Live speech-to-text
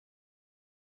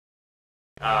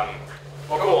Well,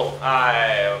 cool.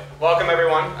 Welcome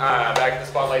everyone back to the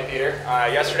Spotlight Theater.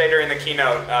 Yesterday during the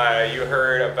keynote, you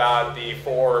heard about the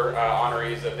 4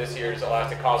 honorees of this year's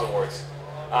Elastic Cause Awards.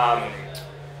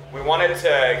 We wanted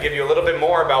to give you a little bit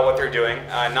more about what they're doing,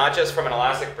 not just from an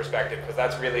Elastic perspective, because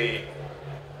that's really,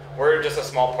 we're just a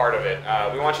small part of it.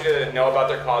 We want you to know about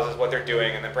their causes, what they're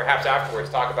doing, and then perhaps afterwards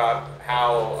talk about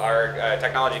how our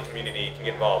technology community can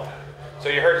get involved. So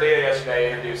you heard Leah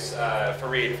yesterday introduce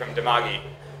Fareed from Dimagi,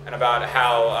 and about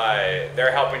how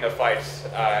they're helping to fight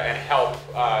and help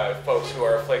folks who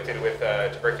are afflicted with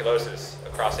tuberculosis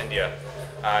across India.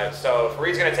 So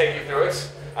Fareed's going to take you through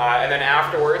it, and then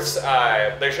afterwards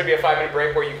there should be a 5-minute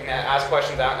break where you can ask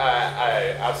questions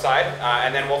outside,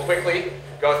 and then we'll quickly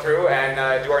go through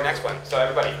and do our next one. So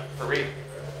everybody, Fareed.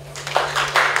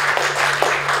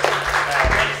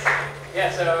 Yeah,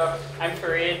 so I'm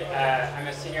Fareed. I'm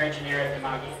a senior engineer at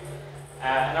Dimagi.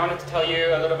 And I wanted to tell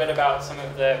you a little bit about some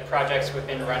of the projects we've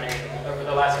been running over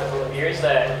the last couple of years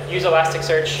that use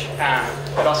Elasticsearch,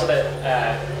 but also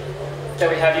that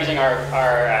we have using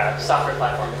our software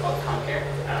platform called Concare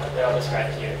that I'll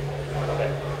describe to you in a little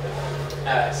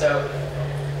bit. So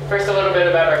first, a little bit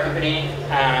about our company.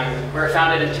 We were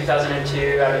founded in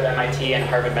 2002 out of MIT and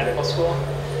Harvard Medical School.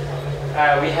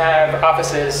 We have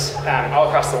offices all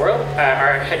across the world.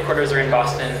 Our headquarters are in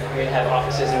Boston. We have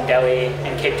offices in Delhi,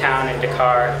 in Cape Town, in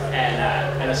Dakar,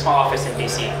 and a small office in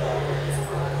DC.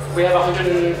 We have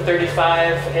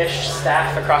 135-ish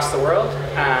staff across the world,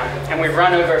 and we've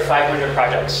run over 500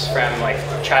 projects from like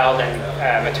child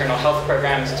and maternal health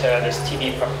programs to this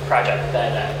TB project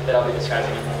that I'll be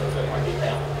describing in a little bit more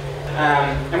detail.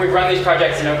 And we've run these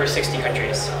projects in over 60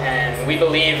 countries, and we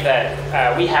believe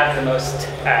that we have the most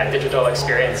digital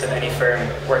experience of any firm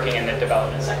working in the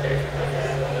development sector.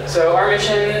 So our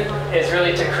mission is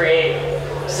really to create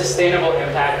sustainable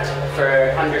impact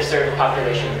for underserved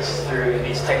populations through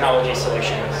these technology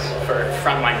solutions for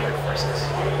frontline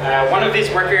workforces. One of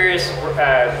these workers,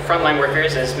 frontline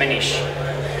workers, is Manish,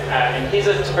 and he's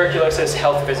a tuberculosis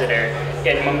health visitor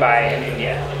in Mumbai in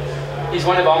India. He's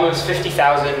one of almost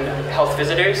 50,000 health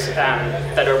visitors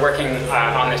that are working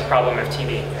on this problem of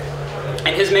TB.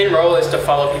 And his main role is to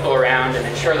follow people around and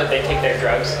ensure that they take their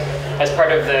drugs as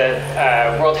part of the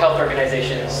World Health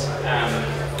Organization's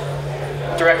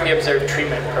directly observed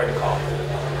treatment protocol.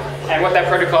 And what that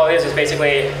protocol is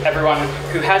basically everyone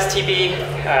who has TB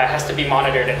has to be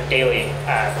monitored daily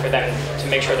for them to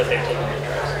make sure that they're taking their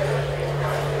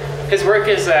drugs. His work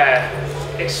is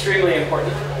extremely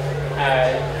important.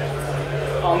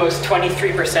 Almost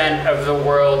 23% of the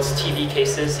world's TB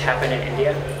cases happen in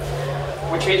India,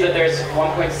 which means that there's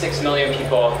 1.6 million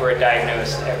people who are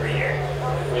diagnosed every year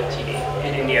with TB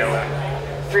in India alone.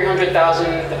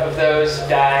 300,000 of those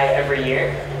die every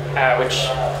year, which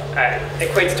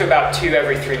equates to about 2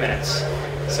 every 3 minutes.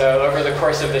 So over the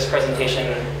course of this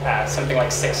presentation, something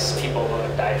like 6 people will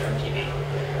have died from TB.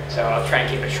 So I'll try and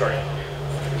keep it short.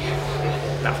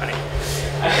 Not funny.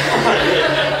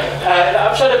 The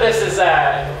upshot of this is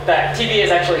that TB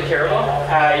is actually curable.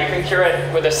 You can cure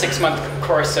it with a 6-month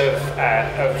course of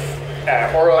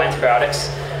oral antibiotics,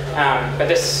 but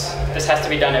this has to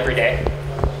be done every day.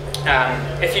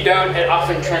 If you don't, it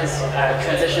often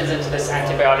transitions into this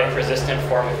antibiotic-resistant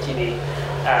form of TB,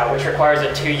 which requires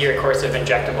a 2-year course of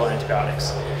injectable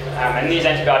antibiotics. And these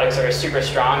antibiotics are super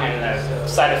strong, and the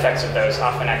side effects of those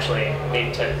often actually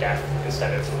lead to death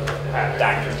instead of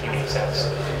dying from TB cells.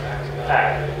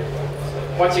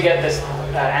 Once you get this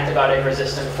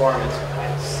antibiotic-resistant form,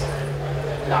 it's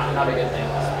not a good thing.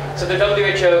 So the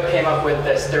WHO came up with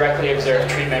this directly observed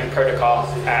treatment protocol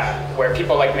where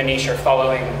people like Manish are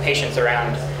following patients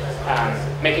around,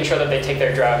 making sure that they take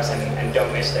their drugs and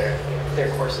don't miss their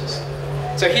courses.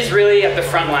 So he's really at the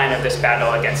front line of this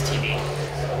battle against TB.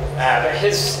 But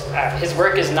his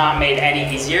work is not made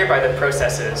any easier by the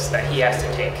processes that he has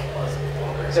to take.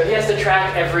 So he has to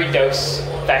track every dose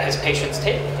that his patients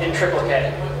take in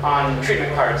triplicate on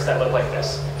treatment cards that look like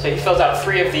this. So he fills out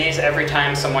 3 of these every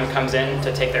time someone comes in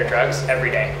to take their drugs every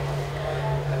day.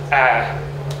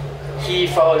 He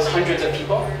follows hundreds of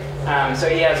people. So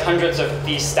he has hundreds of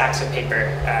these stacks of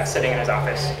paper sitting in his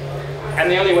office. And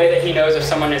the only way that he knows if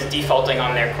someone is defaulting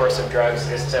on their course of drugs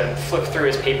is to flip through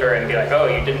his paper and be like, oh,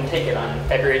 you didn't take it on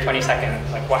February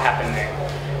 22nd. Like, what happened there?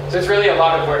 So it's really a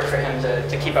lot of work for him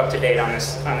to keep up to date on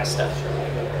this stuff.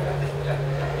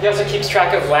 He also keeps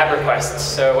track of lab requests.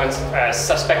 So when a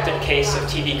suspected case of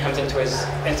TB comes into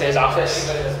his office,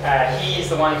 he's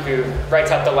the one who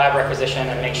writes out the lab requisition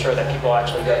and makes sure that people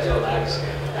actually go to the labs.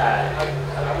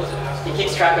 He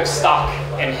keeps track of stock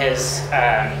in his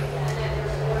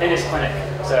clinic.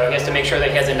 So he has to make sure that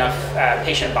he has enough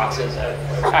patient boxes.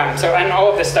 And all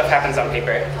of this stuff happens on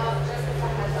paper.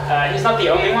 He's not the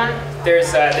only one.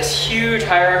 There's this huge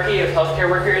hierarchy of healthcare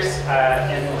workers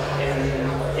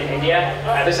in India.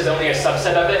 This is only a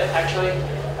subset of it, actually.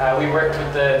 We worked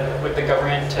with the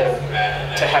government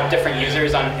to have different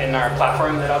users in our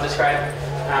platform that I'll describe.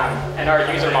 And our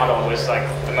user model was like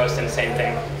the most insane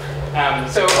thing.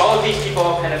 So all of these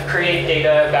people kind of create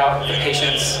data about the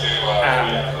patients.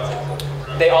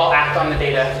 They all act on the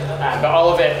data, but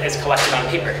all of it is collected on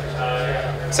paper.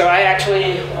 So I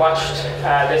actually watched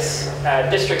this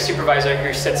district supervisor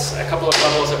who sits a couple of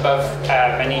levels above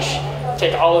Manish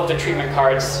take all of the treatment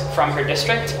cards from her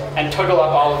district and total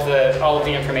up all of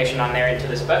the information on there into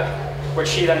this book, which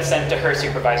she then sent to her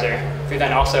supervisor, who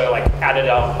then also like added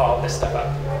all of this stuff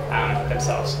up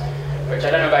themselves. Which I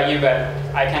don't know about you, but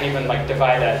I can't even like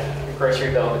divide a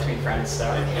grocery bill between friends. So,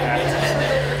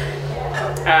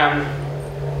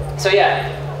 so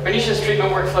yeah. Manish's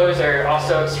treatment workflows are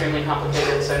also extremely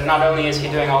complicated, so not only is he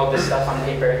doing all of this stuff on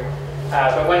paper,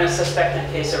 but when a suspected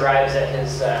case arrives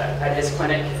at his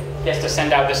clinic, he has to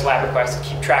send out this lab request to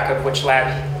keep track of which lab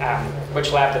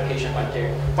the patient went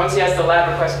to. Once he has the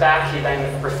lab request back, he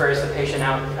then refers the patient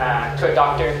out to a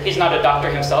doctor. He's not a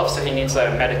doctor himself, so he needs a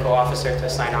medical officer to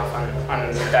sign off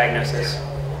on the diagnosis.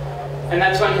 And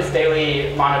that's when his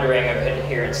daily monitoring of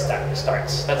adherence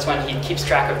starts. That's when he keeps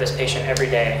track of this patient every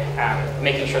day,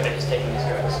 making sure that he's taking his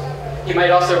drugs. He might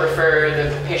also refer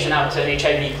the patient out to an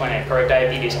HIV clinic or a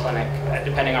diabetes clinic,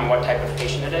 depending on what type of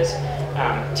patient it is.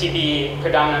 TB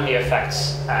predominantly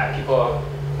affects people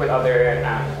with other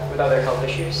health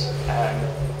issues,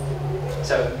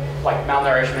 so like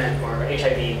malnourishment or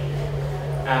HIV.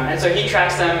 And so he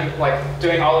tracks them, like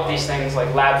doing all of these things,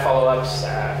 like lab follow-ups,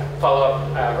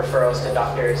 follow-up referrals to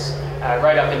doctors,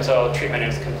 right up until treatment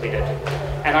is completed.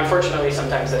 And unfortunately,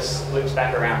 sometimes this loops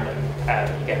back around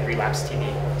and you get relapsed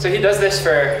TB. So he does this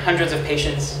for hundreds of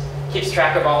patients, keeps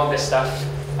track of all of this stuff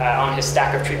on his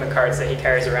stack of treatment cards that he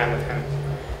carries around with him.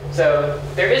 So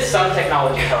there is some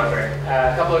technology, however.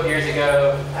 A couple of years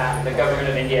ago, the government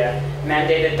of India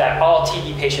mandated that all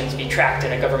TB patients be tracked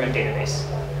in a government database.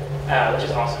 Which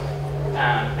is awesome.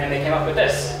 And they came up with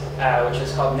this, which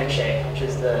is called NICSHE, which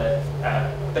is the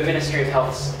Ministry of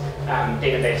Health's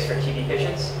database for TB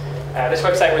patients. This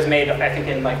website was made, I think,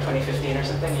 in like 2015 or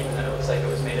something, even though it looks like it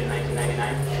was made in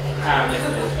 1999.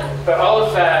 But all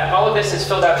of this is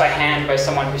filled out by hand by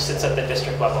someone who sits at the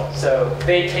district level. So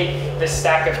they take this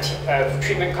stack of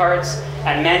treatment cards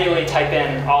and manually type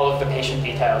in all of the patient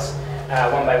details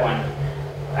one by one,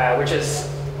 which is,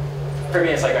 for me,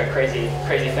 it's like a crazy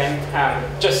thing.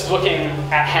 Just looking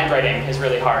at handwriting is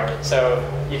really hard. So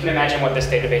you can imagine what this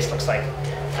database looks like.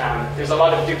 There's a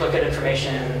lot of duplicate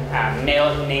information,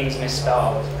 names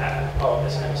misspelled, all of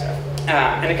this kind of stuff.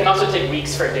 And it can also take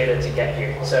weeks for data to get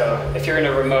here. So if you're in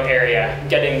a remote area,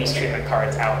 getting these treatment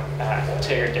cards out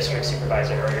to your district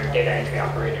supervisor or your data entry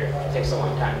operator takes a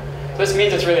long time. So this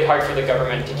means it's really hard for the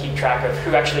government to keep track of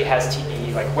who actually has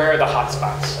TB, like where are the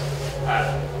hotspots,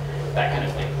 that kind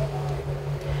of thing.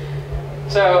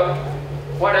 So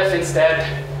what if instead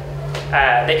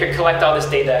they could collect all this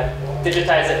data,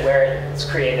 digitize it where it's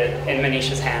created in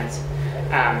Manish's hands,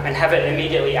 and have it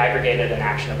immediately aggregated and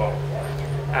actionable?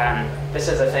 This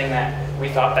is a thing that we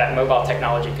thought that mobile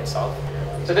technology could solve.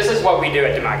 So this is what we do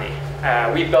at Dimagi.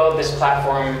 We build this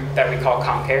platform that we call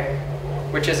ComCare,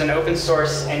 which is an open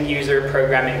source end user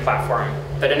programming platform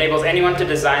that enables anyone to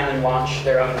design and launch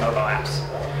their own mobile apps.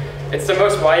 It's the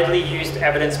most widely used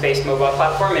evidence-based mobile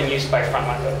platform in use by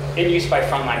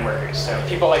frontline workers. So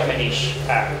people like Manish,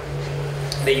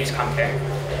 they use ComCare.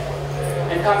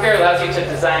 And ComCare allows you to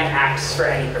design apps for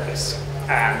any purpose,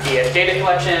 be it data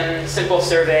collection, simple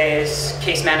surveys,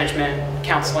 case management,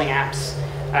 counseling apps,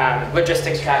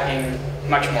 logistics tracking,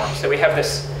 much more. So we have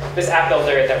this app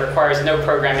builder that requires no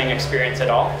programming experience at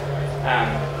all.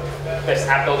 This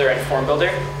app builder and form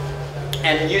builder.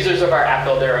 And users of our app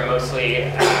builder are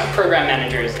mostly program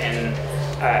managers in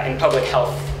public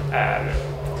health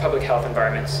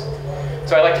environments.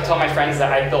 So I like to tell my friends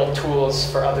that I build tools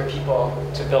for other people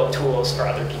to build tools for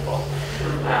other people,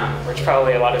 which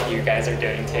probably a lot of you guys are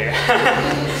doing too.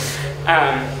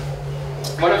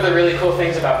 One of the really cool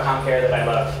things about ComCare that I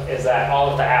love is that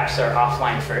all of the apps are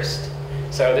offline first.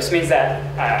 So this means that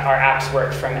our apps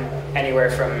work from anywhere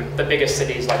from the biggest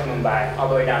cities like Mumbai all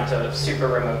the way down to super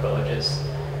remote villages.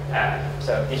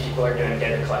 So these people are doing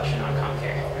data collection on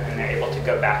ComCare, and then they're able to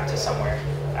go back to somewhere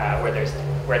where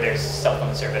there's cell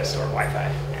phone service or Wi-Fi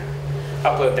and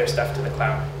upload their stuff to the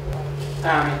cloud.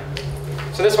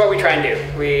 So this is what we try and do.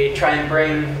 We try and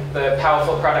bring the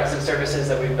powerful products and services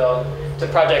that we build to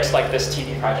projects like this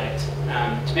TB project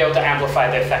to be able to amplify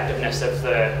the effectiveness of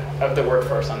the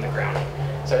workforce on the ground.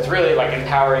 So it's really like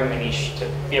empowering Manish to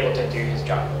be able to do his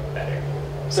job better.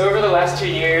 So over the last 2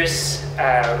 years,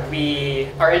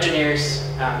 our engineers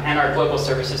and our global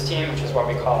services team, which is what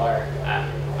we call our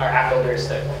app builders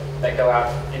that go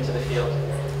out into the field,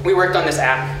 we worked on this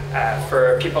app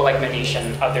for people like Manish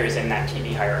and others in that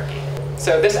TB hierarchy.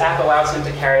 So this app allows him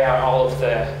to carry out all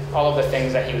of the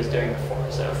things that he was doing before.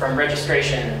 So from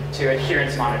registration to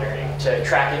adherence monitoring to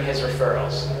tracking his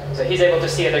referrals. So he's able to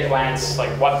see at a glance like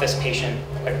what's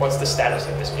the status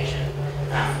of this patient.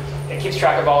 It keeps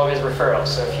track of all of his referrals.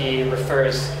 So if he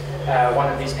refers one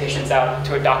of these patients out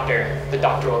to a doctor, the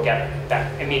doctor will get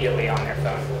that immediately on their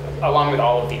phone, along with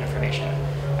all of the information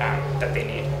that they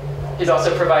need. He's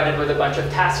also provided with a bunch of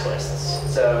task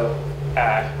lists. So,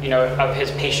 of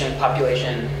his patient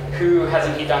population, who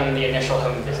hasn't he done the initial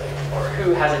home visit, or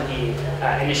who hasn't he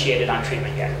initiated on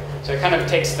treatment yet? So it kind of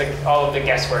takes all of the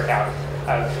guesswork out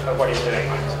of what he's doing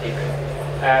on his paper.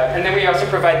 And then we also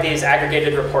provide these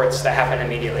aggregated reports that happen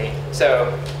immediately.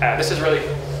 So this is really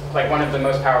like one of the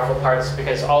most powerful parts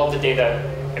because all of the data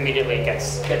immediately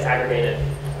gets aggregated.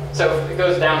 So it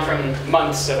goes down from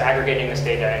months of aggregating this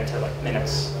data into like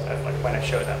minutes of like when it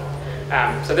shows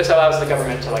up. So this allows the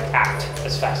government to like act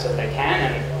as fast as they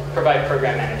can and provide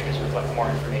program managers with like more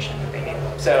information that they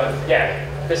need. So yeah,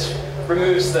 this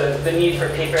removes the need for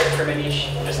paper for Manish.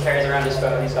 He just carries around his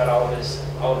phone. He's got all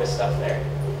of his stuff there.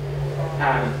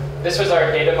 This was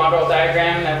our data model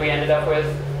diagram that we ended up with.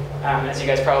 As you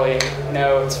guys probably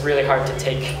know, it's really hard to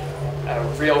take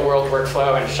a real world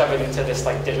workflow and shove it into this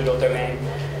like digital domain.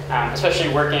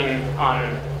 Especially working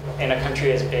in a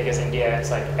country as big as India,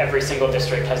 it's like every single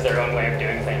district has their own way of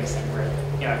doing things, and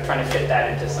we're trying to fit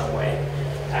that into some way,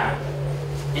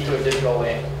 into a digital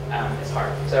way. It's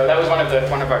hard. So that was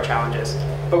one of our challenges.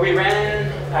 But we ran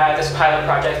this pilot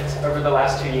project over the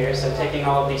last 2 years, so taking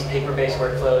all of these paper-based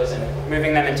workflows and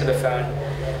moving them into the phone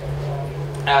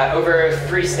over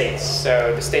 3 states.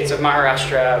 So the states of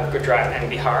Maharashtra, Gujarat,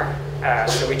 and Bihar.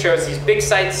 So we chose these big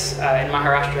sites in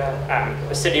Maharashtra,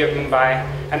 the city of Mumbai,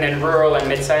 and then rural and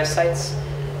mid-sized sites.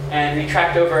 And we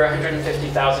tracked over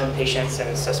 150,000 patients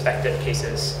and suspected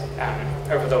cases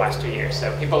over the last 2 years.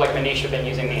 So people like Manish have been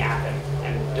using the app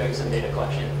and doing some data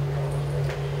collection.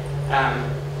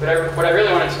 But what I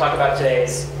really wanted to talk about today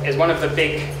is one of the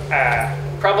big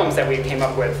problems that we came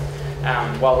up with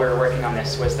while we were working on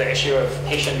this was the issue of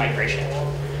patient migration.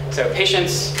 So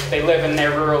patients, they live in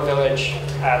their rural village,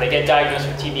 they get diagnosed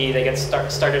with TB, they get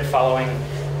started following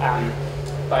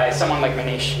by someone like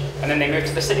Manish, and then they move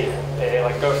to the city. They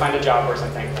like go find a job or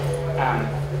something.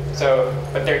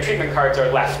 But their treatment cards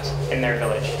are left in their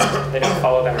village. They don't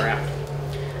follow them around.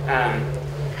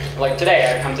 Like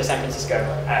today, I come to San Francisco.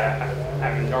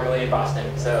 I'm normally in Boston,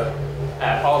 so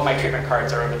all of my treatment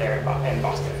cards are over there in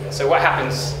Boston. So what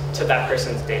happens to that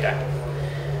person's data?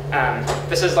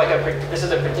 This is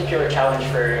a particular challenge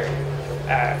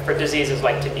for diseases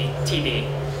like TB,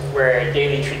 where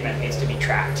daily treatment needs to be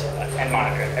tracked and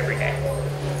monitored every day.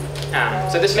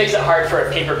 So this makes it hard for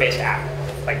a paper-based app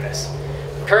like this.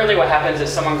 Currently what happens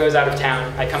is someone goes out of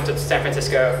town, I come to San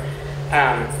Francisco,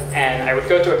 and I would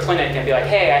go to a clinic and be like,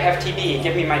 hey, I have TB,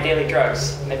 give me my daily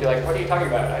drugs. And they'd be like, what are you talking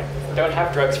about? I don't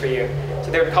have drugs for you.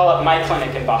 So they would call up my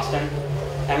clinic in Boston,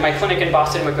 and my clinic in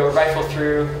Boston would go rifle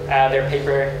through their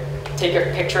paper, take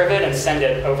a picture of it, and send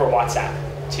it over WhatsApp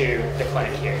to the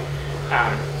clinic here.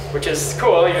 Which is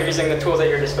cool, you're using the tools at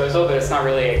your disposal, but it's not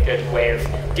really a good way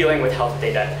of dealing with health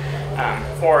data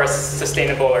or a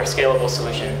sustainable or scalable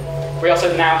solution. We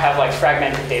also now have like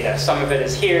fragmented data. Some of it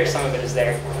is here, some of it is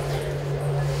there.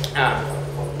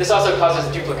 This also causes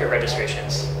duplicate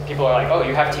registrations. People are like, oh,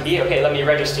 you have TB? Okay, let me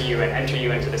register you and enter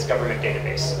you into this government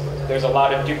database. So there's a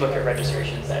lot of duplicate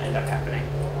registrations that end up happening.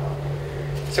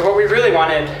 So what we really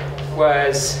wanted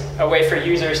was a way for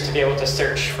users to be able to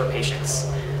search for patients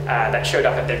that showed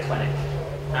up at their clinic.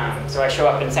 So I show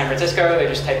up in San Francisco, they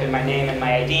just type in my name and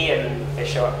my ID, and it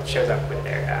shows up with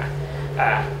their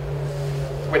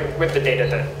with the data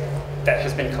that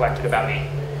has been collected about me.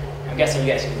 I'm guessing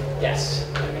you guys can guess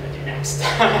what I'm going to do next.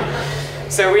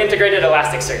 So we integrated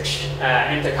Elasticsearch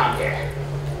into Comcare,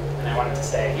 and I wanted to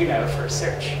say, for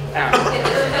search.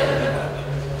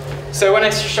 So when I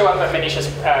show up at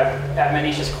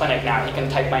Manish's clinic now, he can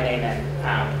type my name in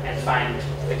and find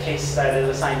the case that is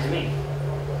assigned to me.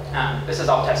 This is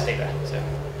all test data.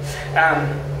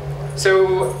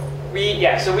 So we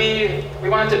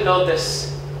wanted to build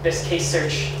this case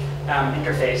search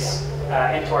interface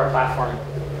into our platform.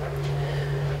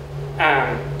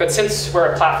 But since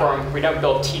we're a platform, we don't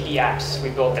build TD apps. We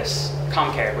build this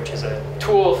ComCare, which is a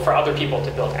tool for other people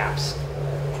to build apps.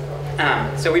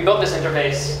 So we built this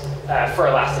interface for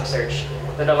Elasticsearch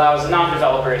that allows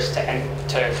non-developers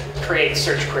to create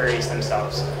search queries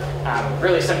themselves.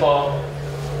 Really simple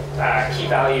key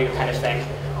value kind of thing,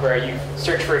 where you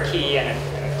search for a key and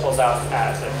it pulls out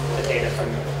the data from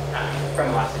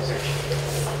Elasticsearch.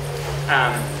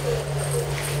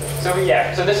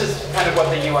 So this is kind of what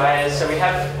the UI is. So we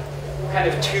have kind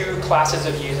of two classes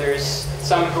of users,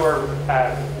 some who are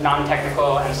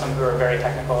non-technical and some who are very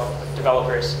technical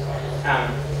developers.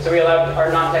 So we allowed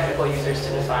our non-technical users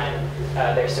to define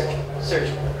their search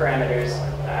parameters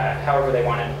however they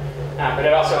wanted. But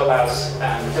it also allows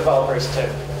developers to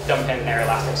dump in their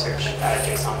Elasticsearch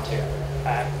JSON too,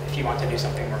 if you want to do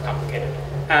something more complicated.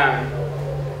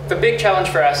 The big challenge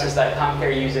for us is that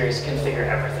ComCare users configure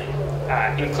everything,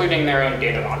 including their own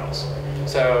data models.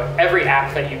 So every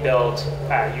app that you build,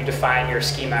 you define your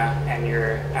schema and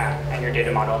your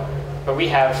data model. But we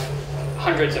have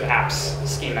hundreds of apps,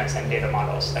 schemas, and data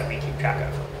models that we keep track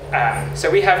of. So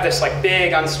we have this like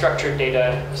big unstructured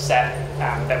data set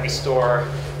that we store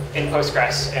in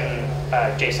Postgres in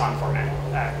JSON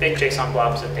format, big JSON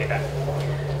blobs of data.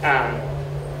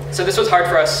 So this was hard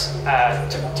for us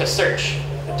to search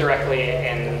directly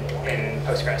in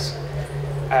Postgres.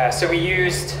 So we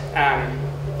used,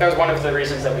 that was one of the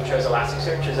reasons that we chose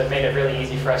Elasticsearch, is it made it really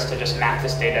easy for us to just map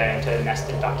this data into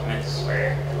nested documents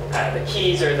where the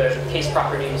keys are the case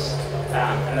properties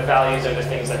and the values are the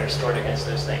things that are stored against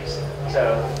those things.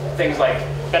 So things like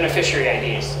beneficiary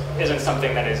IDs isn't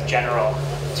something that is general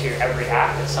to every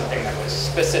app, it's something that was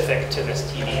specific to this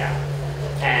TD app.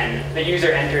 And the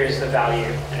user enters the value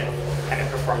and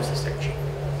it performs the search.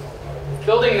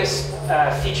 Building this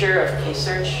feature of case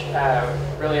search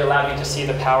really allowed me to see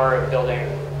the power of building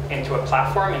into a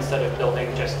platform instead of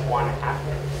building just one app.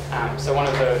 So one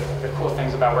of the cool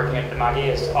things about working at Dimagi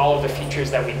is all of the features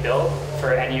that we build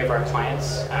for any of our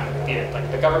clients, be it like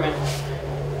the government,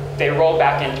 they roll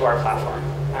back into our platform.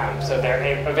 So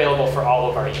they're available for all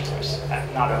of our users,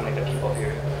 not only the people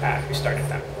who started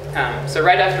them. So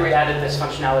right after we added this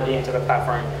functionality into the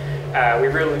platform, we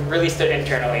released it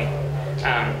internally.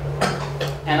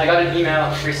 And I got an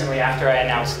email recently after I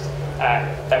announced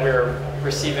that we were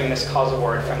receiving this cause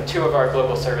award from two of our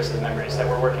global services members that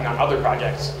were working on other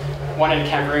projects, one in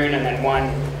Cameroon and then one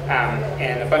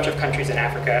in a bunch of countries in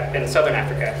Africa, in Southern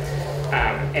Africa,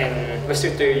 in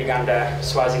Lesotho, Uganda,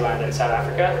 Swaziland, and South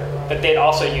Africa. But they'd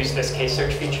also used this case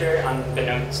search feature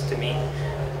unbeknownst to me,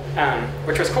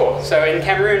 which was cool. So in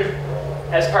Cameroon,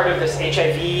 as part of this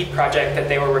HIV project that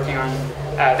they were working on,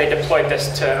 they deployed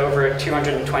this to over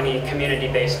 220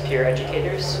 community-based peer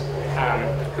educators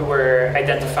who were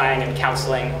identifying and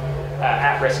counseling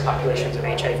at-risk populations of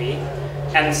HIV.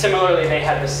 And similarly, they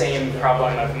had the same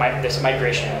problem of this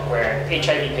migration where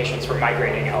HIV patients were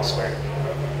migrating elsewhere.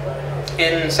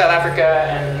 In South Africa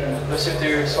and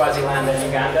Lesotho, Swaziland, and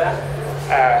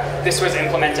Uganda, this was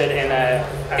implemented in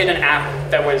an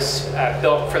app that was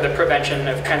built for the prevention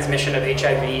of transmission of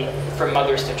HIV from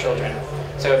mothers to children.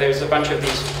 So there's a bunch of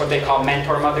these, what they call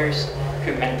mentor mothers,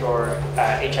 who mentor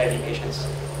HIV patients.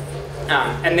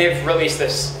 And they've released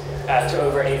this to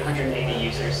over 880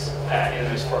 users in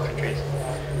those 4 countries.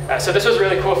 So this was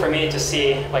really cool for me to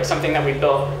see like something that we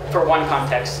built for one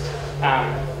context,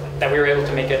 that we were able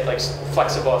to make it like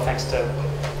flexible thanks to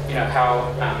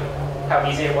how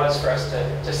easy it was for us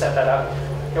to set that up.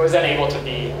 It was then able to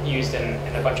be used in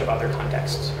a bunch of other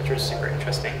contexts, which was super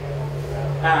interesting.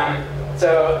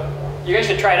 So you guys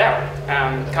should try it out.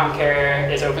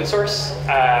 ComCare is open source.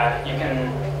 You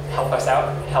can help us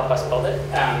out, help us build it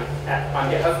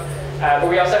on GitHub. But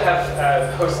we also have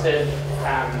a hosted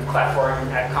platform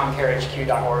at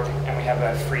comcarehq.org, and we have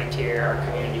a free tier, our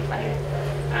community plan.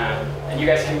 And you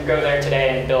guys can go there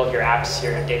today and build your apps,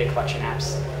 your data collection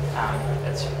apps.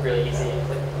 It's really easy.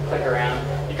 Click around.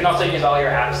 You can also use all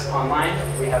your apps online.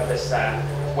 We have this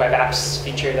web apps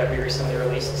feature that we recently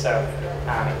released, so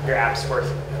your apps work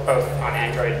both on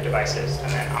Android devices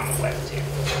and then on the web too,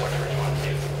 whatever you want to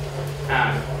do.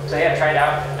 So yeah, try it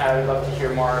out. I would love to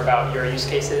hear more about your use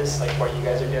cases, like what you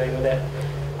guys are doing with it.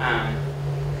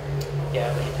 Yeah,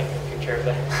 let me take a picture of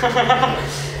that.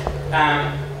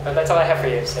 But that's all I have for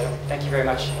you, so thank you very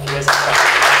much. If you guys have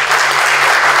questions.